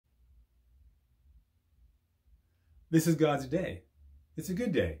This is God's day. It's a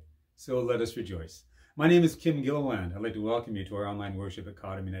good day, so let us rejoice. My name is Kim Gilliland. I'd like to welcome you to our online worship at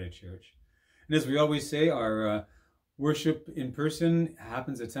Cottam United Church. And as we always say, our worship in person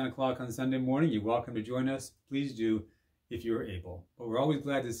happens at 10 o'clock on Sunday morning. You're welcome to join us. Please do if you're able. But we're always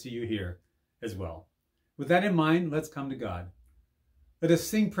glad to see you here as well. With that in mind, let's come to God. Let us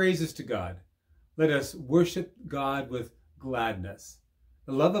sing praises to God. Let us worship God with gladness.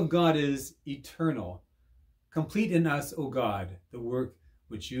 The love of God is eternal. Complete in us, O God, the work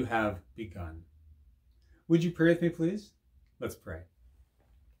which you have begun. Would you pray with me, please? Let's pray.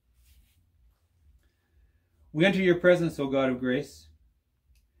 We enter your presence, O God of grace,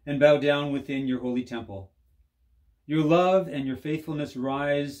 and bow down within your holy temple. Your love and your faithfulness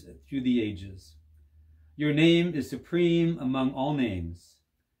rise through the ages. Your name is supreme among all names.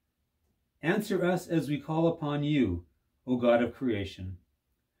 Answer us as we call upon you, O God of creation.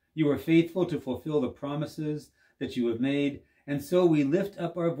 You are faithful to fulfill the promises that you have made, and so we lift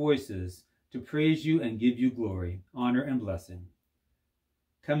up our voices to praise you and give you glory, honor, and blessing.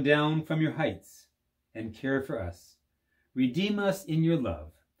 Come down from your heights and care for us. Redeem us in your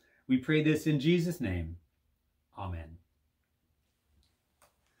love. We pray this in Jesus' name. Amen.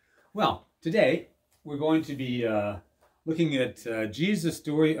 Well, today we're going to be looking at Jesus'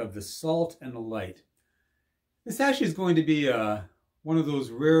 story of the salt and the light. This actually is going to be one of those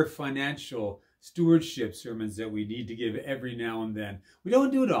rare financial stewardship sermons that we need to give every now and then. We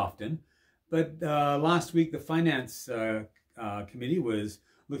don't do it often, but last week the finance committee was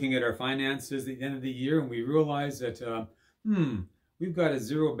looking at our finances at the end of the year, and we realized that, we've got a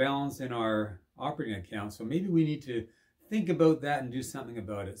zero balance in our operating account, so maybe we need to think about that and do something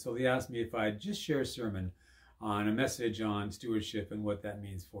about it. So they asked me if I'd just share a sermon on a message on stewardship and what that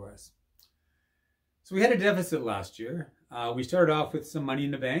means for us. So we had a deficit last year. We started off with some money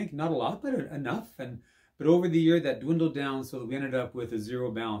in the bank, not a lot, but enough. But over the year that dwindled down so that we ended up with a zero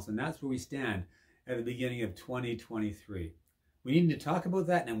balance. And that's where we stand at the beginning of 2023. We need to talk about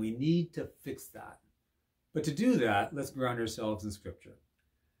that and we need to fix that. But to do that, let's ground ourselves in Scripture.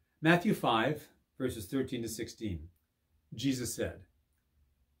 Matthew 5, verses 13 to 16. Jesus said,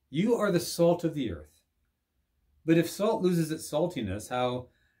 "You are the salt of the earth. But if salt loses its saltiness, how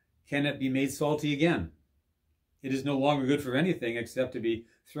can it be made salty again? It is no longer good for anything except to be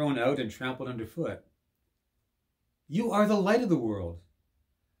thrown out and trampled underfoot. You are the light of the world.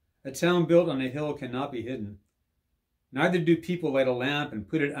 A town built on a hill cannot be hidden. Neither do people light a lamp and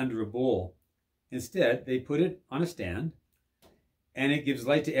put it under a bowl. Instead, they put it on a stand, and it gives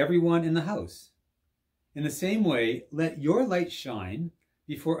light to everyone in the house. In the same way, let your light shine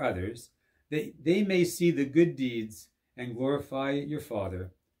before others, that they may see the good deeds and glorify your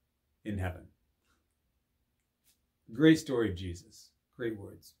Father in heaven." Great story of Jesus. Great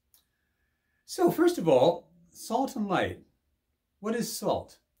words. So first of all, salt and light. What is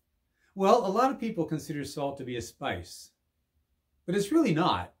salt? Well, a lot of people consider salt to be a spice, but it's really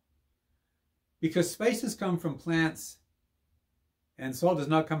not, because spices come from plants and salt does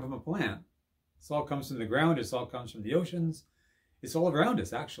not come from a plant. Salt comes from the ground, and salt comes from the oceans. It's all around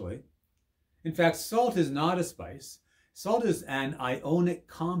us, actually. In fact, salt is not a spice. Salt is an ionic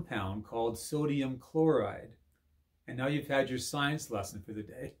compound called sodium chloride. And now you've had your science lesson for the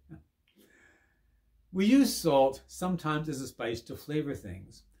day. We use salt sometimes as a spice to flavor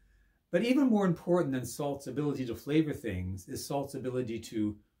things. But even more important than salt's ability to flavor things is salt's ability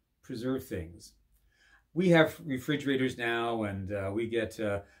to preserve things. We have refrigerators now, and we get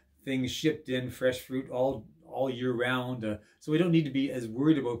things shipped in, fresh fruit all year round, so we don't need to be as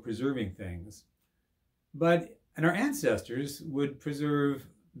worried about preserving things. And our ancestors would preserve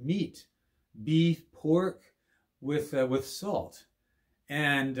meat, beef, pork, with salt.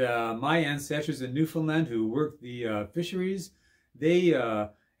 And my ancestors in Newfoundland who worked the fisheries, they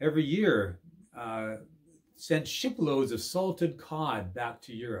every year sent shiploads of salted cod back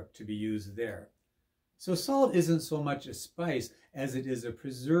to Europe to be used there. So salt isn't so much a spice as it is a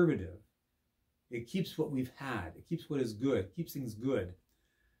preservative. It keeps what we've had. It keeps what is good. It keeps things good.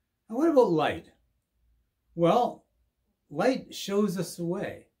 And what about light? Well, light shows us the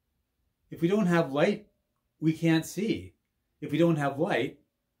way. If we don't have light, we can't see. If we don't have light,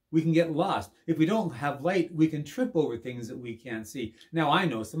 we can get lost. If we don't have light, we can trip over things that we can't see. Now, I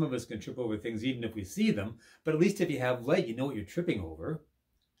know some of us can trip over things even if we see them, but at least if you have light, you know what you're tripping over.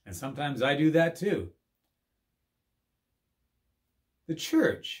 And sometimes I do that too. The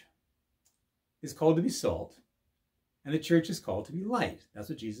church is called to be salt, and the church is called to be light. That's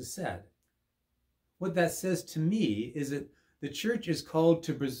what Jesus said. What that says to me is that the church is called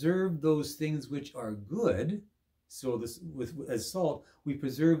to preserve those things which are good. So as salt, we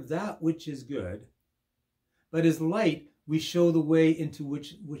preserve that which is good. But as light, we show the way into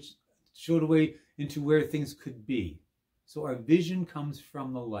show the way into where things could be. So our vision comes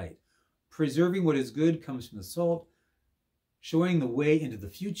from the light. Preserving what is good comes from the salt. Showing the way into the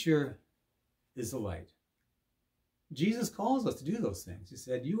future is the light. Jesus calls us to do those things. He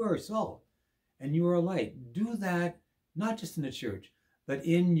said, you are salt and you are light. Do that not just in the church, but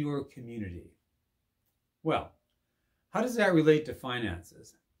in your community. Well, how does that relate to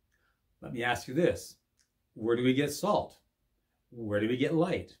finances? Let me ask you this. Where do we get salt? Where do we get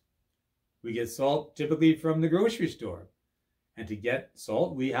light? We get salt typically from the grocery store. And to get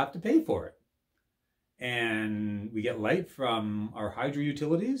salt, we have to pay for it. And we get light from our hydro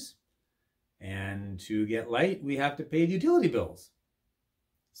utilities. And to get light, we have to pay the utility bills.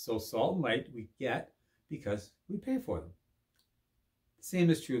 So salt and light we get because we pay for them. The same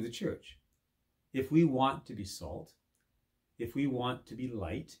is true of the church. If we want to be salt, if we want to be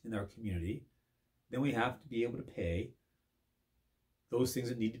light in our community, then we have to be able to pay those things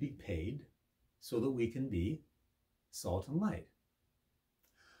that need to be paid so that we can be salt and light.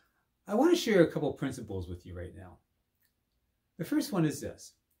 I want to share a couple principles with you right now. The first one is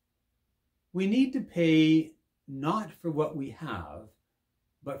this. We need to pay not for what we have,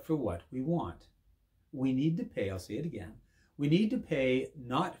 but for what we want. We need to pay, I'll say it again, we need to pay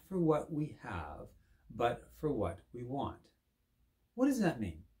not for what we have, but for what we want. What does that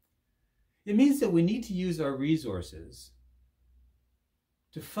mean? It means that we need to use our resources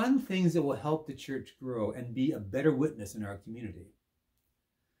to fund things that will help the church grow and be a better witness in our community.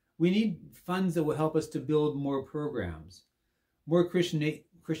 We need funds that will help us to build more programs, more Christian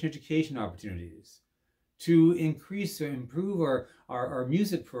education opportunities, to increase or improve our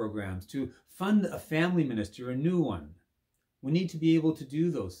music programs, to fund a family ministry or a new one. We need to be able to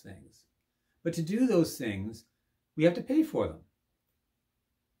do those things. But to do those things, we have to pay for them.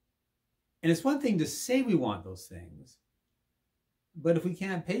 And it's one thing to say we want those things, but if we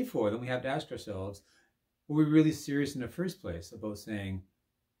can't pay for them, we have to ask ourselves, were we really serious in the first place about saying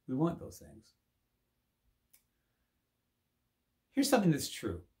we want those things? Here's something that's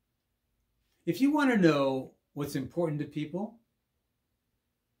true. If you want to know what's important to people,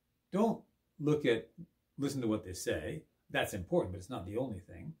 don't listen to what they say. That's important, but it's not the only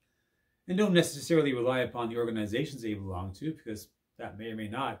thing. And don't necessarily rely upon the organizations they belong to, because that may or may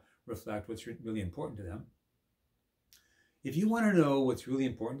not reflect what's really important to them. If you want to know what's really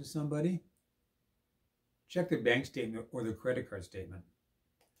important to somebody, check their bank statement or their credit card statement.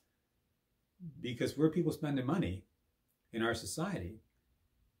 Because where people spend their money in our society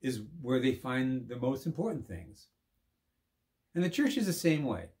is where they find the most important things. And the church is the same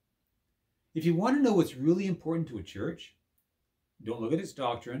way. If you want to know what's really important to a church, don't look at its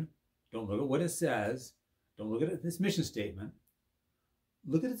doctrine, don't look at what it says, don't look at its mission statement,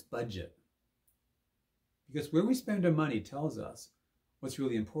 look at its budget. Because where we spend our money tells us what's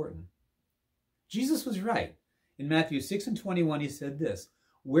really important. Jesus was right. In Matthew 6:21, he said this,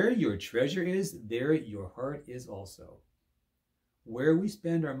 where your treasure is, there your heart is also. Where we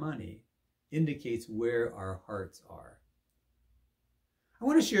spend our money indicates where our hearts are. I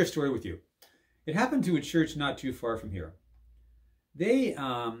want to share a story with you. It happened to a church not too far from here. They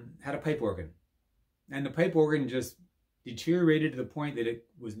had a pipe organ, and the pipe organ just deteriorated to the point that it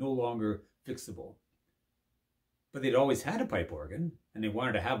was no longer fixable. But they'd always had a pipe organ, and they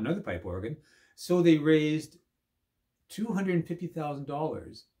wanted to have another pipe organ, so they raised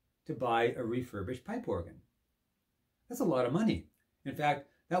 $250,000 to buy a refurbished pipe organ. That's a lot of money. In fact,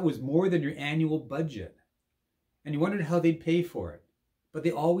 that was more than your annual budget. And you wondered how they'd pay for it. But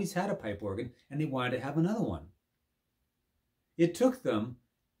they always had a pipe organ, and they wanted to have another one. It took them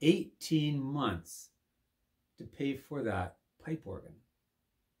 18 months to pay for that pipe organ.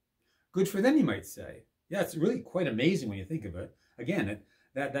 Good for them, you might say. Yeah, it's really quite amazing when you think of it. Again,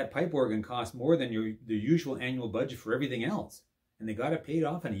 that pipe organ costs more than the usual annual budget for everything else. And they got it paid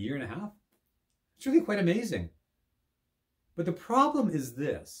off in a year and a half. It's really quite amazing. But the problem is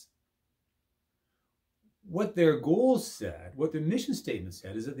this. What their goals said, what their mission statement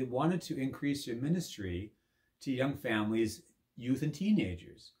said, is that they wanted to increase their ministry to young families, youth, and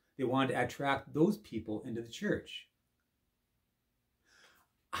teenagers. They wanted to attract those people into the church.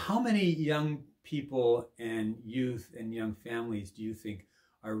 How many young people and youth and young families do you think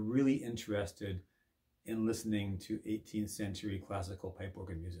are really interested in listening to 18th century classical pipe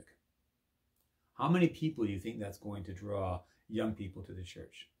organ music? How many people do you think that's going to draw young people to the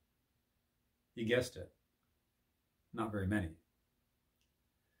church? You guessed it. Not very many.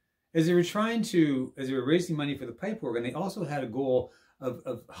 As they were raising money for the pipe organ, they also had a goal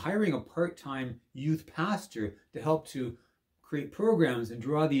of hiring a part-time youth pastor to help to create programs and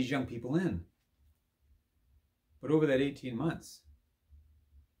draw these young people in. But over that 18 months,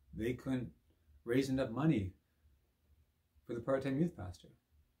 they couldn't raise enough money for the part-time youth pastor.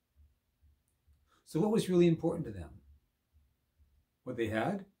 So what was really important to them? What they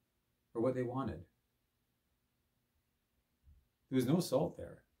had or what they wanted? There was no salt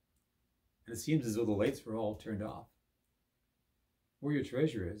there. And it seems as though the lights were all turned off. Where your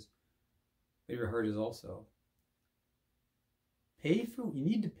treasure is, there your heart is also. You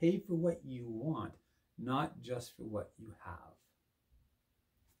need to pay for what you want, not just for what you have.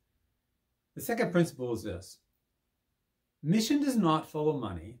 The second principle is this. Mission does not follow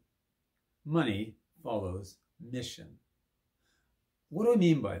money. Money follows mission. What do I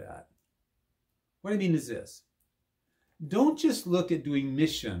mean by that? What I mean is this. Don't just look at doing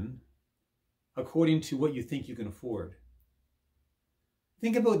mission according to what you think you can afford.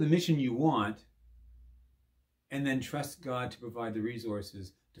 Think about the mission you want and then trust God to provide the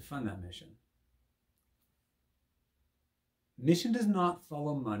resources to fund that mission. Mission does not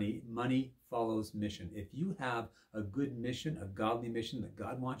follow money. Money follows mission. If you have a good mission, a godly mission that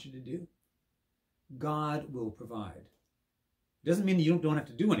God wants you to do, God will provide. It doesn't mean that you don't have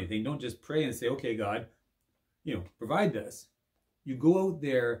to do anything. Don't just pray and say, okay, God, provide this. You go out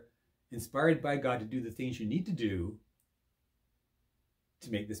there inspired by God to do the things you need to do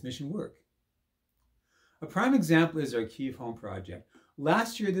to make this mission work. A prime example is our Kyiv Home Project.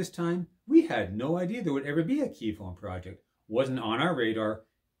 Last year this time, we had no idea there would ever be a Kyiv Home Project. Wasn't on our radar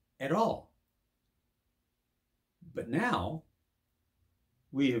at all. But now,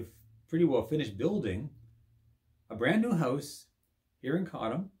 we have pretty well finished building a brand new house here in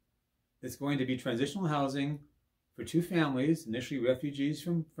Cottam. It's going to be transitional housing for 2 families, initially refugees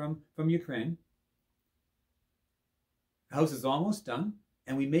from Ukraine. The house is almost done,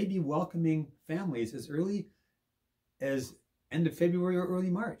 and we may be welcoming families as early as end of February or early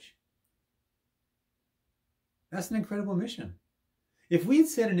March. That's an incredible mission. If we had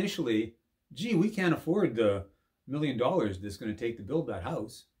said initially, gee, we can't afford the $1 million that's going to take to build that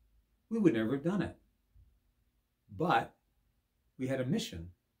house, we would never have done it. But we had a mission,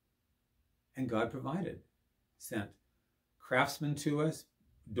 and God provided. Sent craftsmen to us,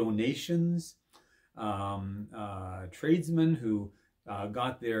 donations, tradesmen who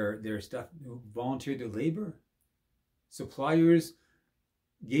got their stuff, who volunteered their labor. Suppliers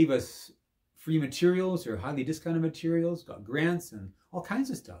gave us free materials or highly discounted materials, got grants and all kinds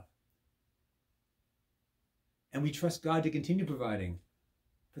of stuff. And we trust God to continue providing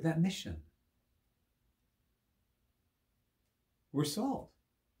for that mission. We're salt.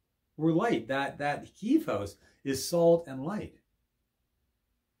 We're light. That Kyiv house is salt and light.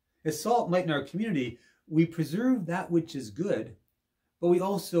 As salt and light in our community, we preserve that which is good, but we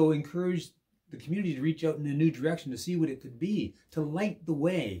also encourage the community to reach out in a new direction to see what it could be, to light the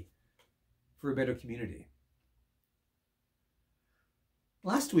way for a better community.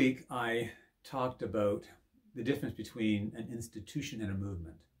 Last week, I talked about the difference between an institution and a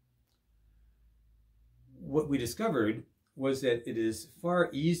movement. What we discovered was that it is far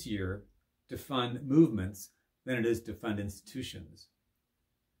easier to fund movements than it is to fund institutions.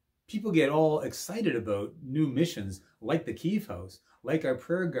 People get all excited about new missions like the Kyiv House, like our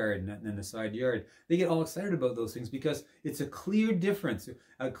prayer garden and the side yard. They get all excited about those things because it's a clear difference,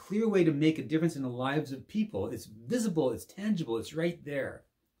 a clear way to make a difference in the lives of people. It's visible, it's tangible, it's right there.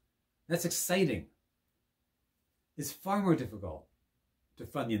 That's exciting. It's far more difficult to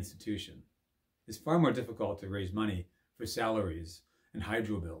fund the institution. It's far more difficult to raise money for salaries and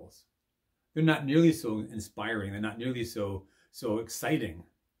hydro bills. They're not nearly so inspiring. They're not nearly so exciting.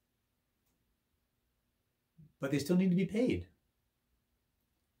 But they still need to be paid.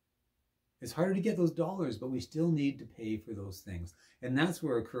 It's harder to get those dollars, but we still need to pay for those things. And that's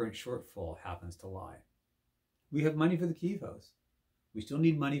where our current shortfall happens to lie. We have money for the Kyiv House. We still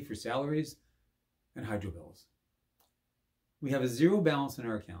need money for salaries and hydro bills. We have a zero balance in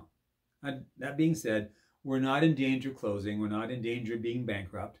our account. That being said, we're not in danger of closing. We're not in danger of being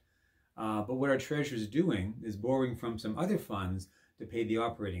bankrupt. But what our treasurer is doing is borrowing from some other funds to pay the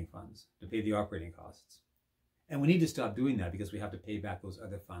operating funds, to pay the operating costs. And we need to stop doing that because we have to pay back those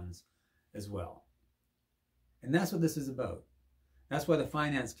other funds as well. And that's what this is about. That's why the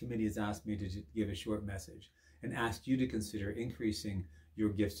Finance Committee has asked me to give a short message and asked you to consider increasing your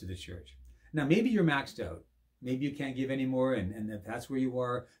gifts to the church. Now, maybe you're maxed out. Maybe you can't give any more, and if that's where you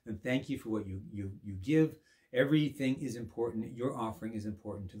are, then thank you for what you give. Everything is important. Your offering is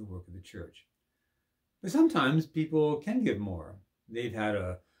important to the work of the church. But sometimes people can give more. They've had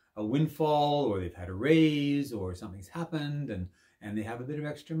a windfall, or they've had a raise, or something's happened, and they have a bit of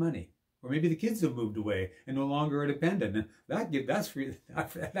extra money. Or maybe the kids have moved away and no longer are dependent. And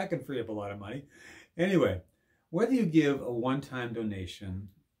that can free up a lot of money. Anyway, Whether you give a one-time donation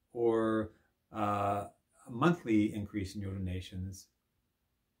or a monthly increase in your donations,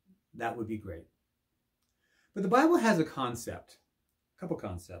 that would be great. But the Bible has a couple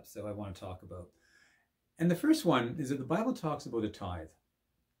concepts that I want to talk about. And the first one is that the Bible talks about a tithe.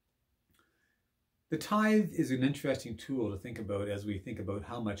 The tithe is an interesting tool to think about as we think about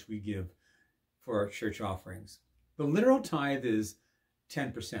how much we give for our church offerings. The literal tithe is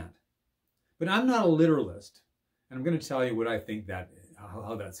 10%. But I'm not a literalist, and I'm going to tell you what I think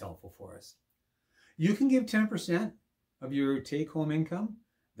how that's helpful for us. You can give 10% of your take-home income.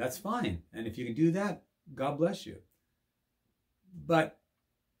 That's fine. And if you can do that, God bless you. But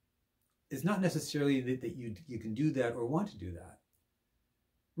it's not necessarily that you can do that or want to do that.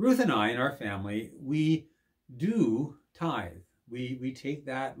 Ruth and I, in our family, we do tithe. We take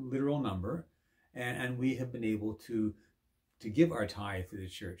that literal number, and we have been able to give our tithe to the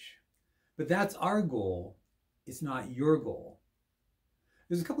church. But that's our goal. It's not your goal.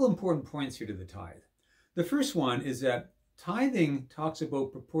 There's a couple of important points here to the tithe. The first one is that tithing talks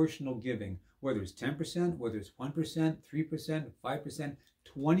about proportional giving, whether it's 10%, whether it's 1%, 3%, 5%,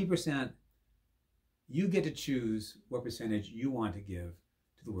 20%. You get to choose what percentage you want to give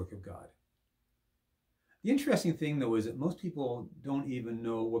to the work of God. The interesting thing, though, is that most people don't even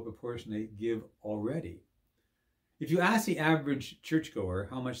know what proportion they give already. If you ask the average churchgoer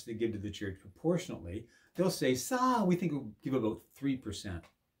how much they give to the church proportionately, they'll say, we think we'll give about 3%.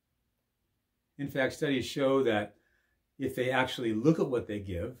 In fact, studies show that if they actually look at what they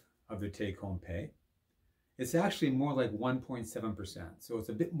give of their take-home pay, it's actually more like 1.7%. So it's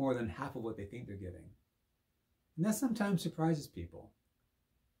a bit more than half of what they think they're giving. And that sometimes surprises people.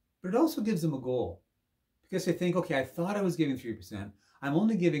 But it also gives them a goal. Because they think, okay, I thought I was giving 3%. I'm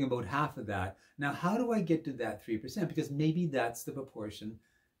only giving about half of that. Now, how do I get to that 3%? Because maybe that's the proportion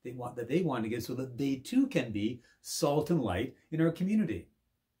they want to give so that they too can be salt and light in our community.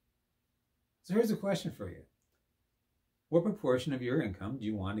 So here's a question for you. What proportion of your income do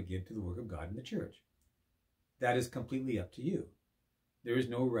you want to give to the work of God in the church? That is completely up to you. There is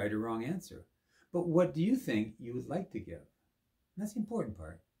no right or wrong answer. But what do you think you would like to give? And that's the important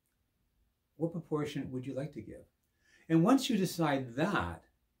part. What proportion would you like to give? And once you decide that,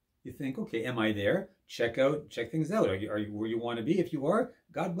 you think, okay, am I there? Check things out. Are you where you want to be? If you are,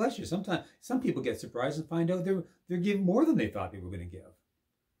 God bless you. Sometimes some people get surprised and find out they're giving more than they thought they were going to give.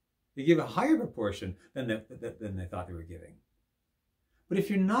 They give a higher proportion than they thought they were giving. But if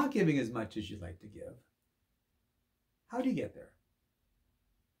you're not giving as much as you'd like to give, how do you get there?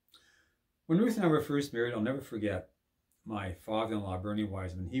 When Ruth and I were first married, I'll never forget my father-in-law, Bernie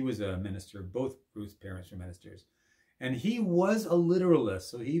Wiseman. He was a minister. Both Ruth's parents were ministers. And he was a literalist,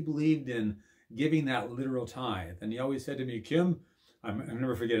 so he believed in giving that literal tithe. And he always said to me, Kim, I'll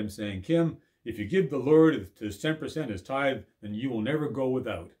never forget him saying, Kim, if you give the Lord his 10% as tithe, then you will never go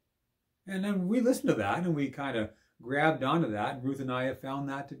without. And then we listened to that, and we kind of grabbed onto that, and Ruth and I have found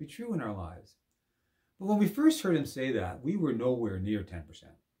that to be true in our lives. But when we first heard him say that, we were nowhere near 10%.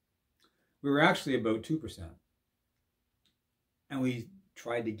 We were actually about 2%. And we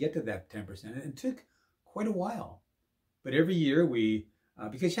tried to get to that 10%, and it took quite a while. But every year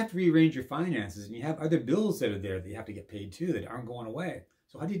because you have to rearrange your finances, and you have other bills that are there that you have to get paid too that aren't going away.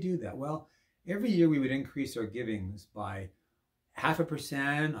 So how do you do that? Well, every year we would increase our givings by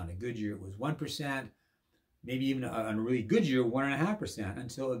 0.5%. On a good year, it was 1%. Maybe even on a really good year, 1.5%,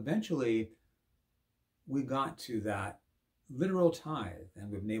 until eventually we got to that literal tithe,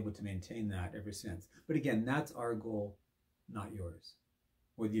 and we've been able to maintain that ever since. But again, that's our goal, not yours.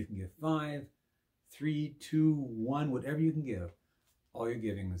 Whether you can give 5, 3, 2, 1, whatever you can give, all your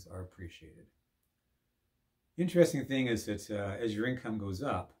givings are appreciated. The interesting thing is that as your income goes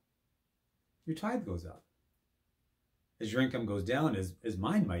up, your tithe goes up. As your income goes down, as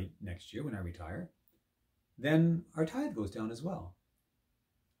mine might next year when I retire, then our tithe goes down as well.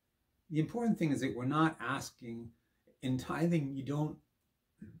 The important thing is that we're not asking, in tithing, you don't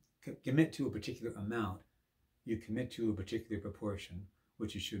commit to a particular amount. You commit to a particular proportion,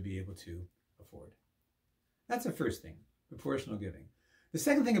 which you should be able to afford. That's the first thing, proportional giving. The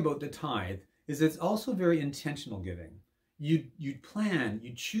second thing about the tithe is that it's also very intentional giving. You plan,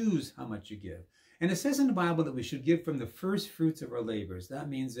 you choose how much you give. And it says in the Bible that we should give from the first fruits of our labors. That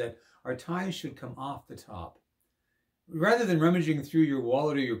means that our tithe should come off the top. Rather than rummaging through your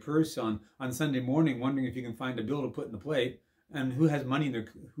wallet or your purse on Sunday morning, wondering if you can find a bill to put in the plate, and who has money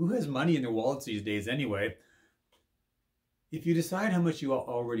in their wallets these days anyway, if you decide how much you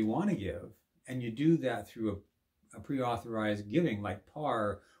already want to give, and you do that through a pre-authorized giving like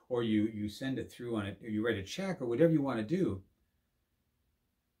PAR, or you send it through or you write a check or whatever you want to do,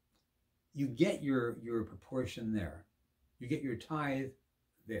 you get your proportion there. You get your tithe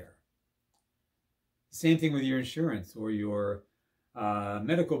there. Same thing with your insurance or your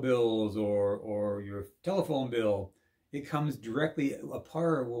medical bills or your telephone bill. It comes directly, a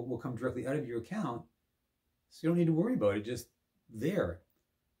par will come directly out of your account. So you don't need to worry about it, just there.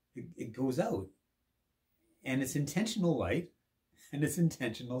 It goes out. And it's intentional light and it's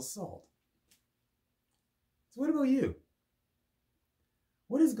intentional salt. So what about you?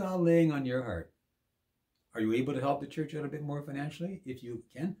 What is God laying on your heart? Are you able to help the church out a bit more financially? If you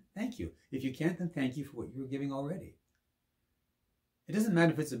can, thank you. If you can't, then thank you for what you're giving already. It doesn't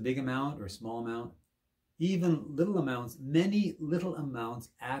matter if it's a big amount or a small amount. Even little amounts, many little amounts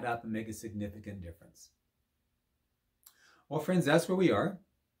add up and make a significant difference. Well, friends, that's where we are,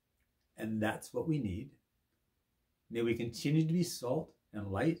 and that's what we need. May we continue to be salt and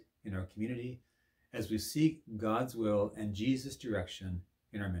light in our community as we seek God's will and Jesus' direction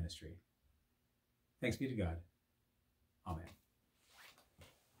in our ministry. Thanks be to God. Amen.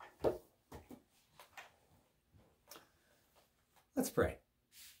 Let's pray.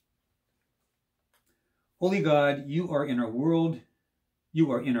 Holy God, you are in our world,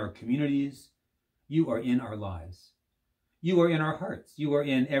 you are in our communities, you are in our lives. You are in our hearts. You are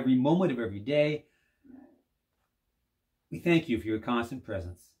in every moment of every day. We thank you for your constant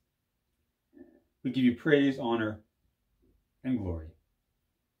presence. We give you praise, honor, and glory.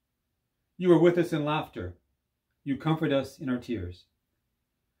 You are with us in laughter. You comfort us in our tears.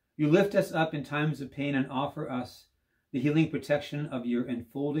 You lift us up in times of pain and offer us the healing protection of your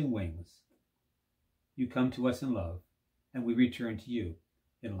enfolding wings. You come to us in love, and we return to you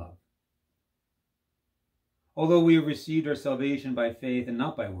in love. Although we have received our salvation by faith and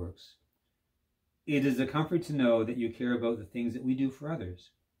not by works, it is a comfort to know that you care about the things that we do for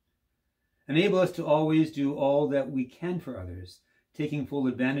others. Enable us to always do all that we can for others, taking full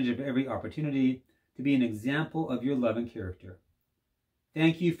advantage of every opportunity to be an example of your love and character.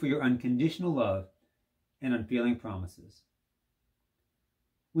 Thank you for your unconditional love and unfailing promises.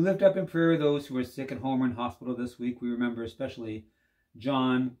 We lift up in prayer those who are sick at home or in hospital this week. We remember especially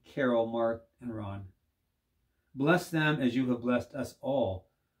John, Carol, Mark, and Ron. Bless them as you have blessed us all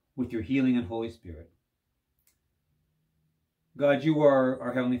with your healing and Holy Spirit. God, you are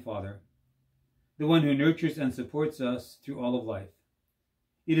our Heavenly Father, the one who nurtures and supports us through all of life.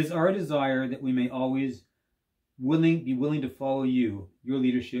 It is our desire that we may always be willing to follow you, your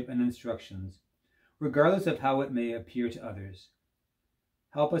leadership and instructions, regardless of how it may appear to others.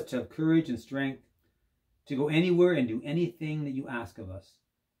 Help us to have courage and strength to go anywhere and do anything that you ask of us.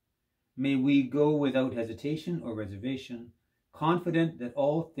 May we go without hesitation or reservation, confident that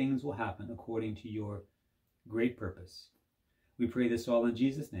all things will happen according to your great purpose. We pray this all in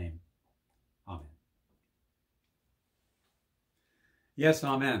Jesus' name. Amen. Yes,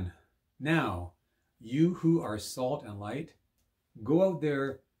 amen. Now, you who are salt and light, go out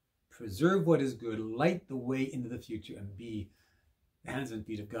there, preserve what is good, light the way into the future, and be the hands and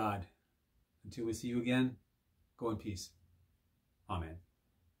feet of God. Until we see you again, go in peace.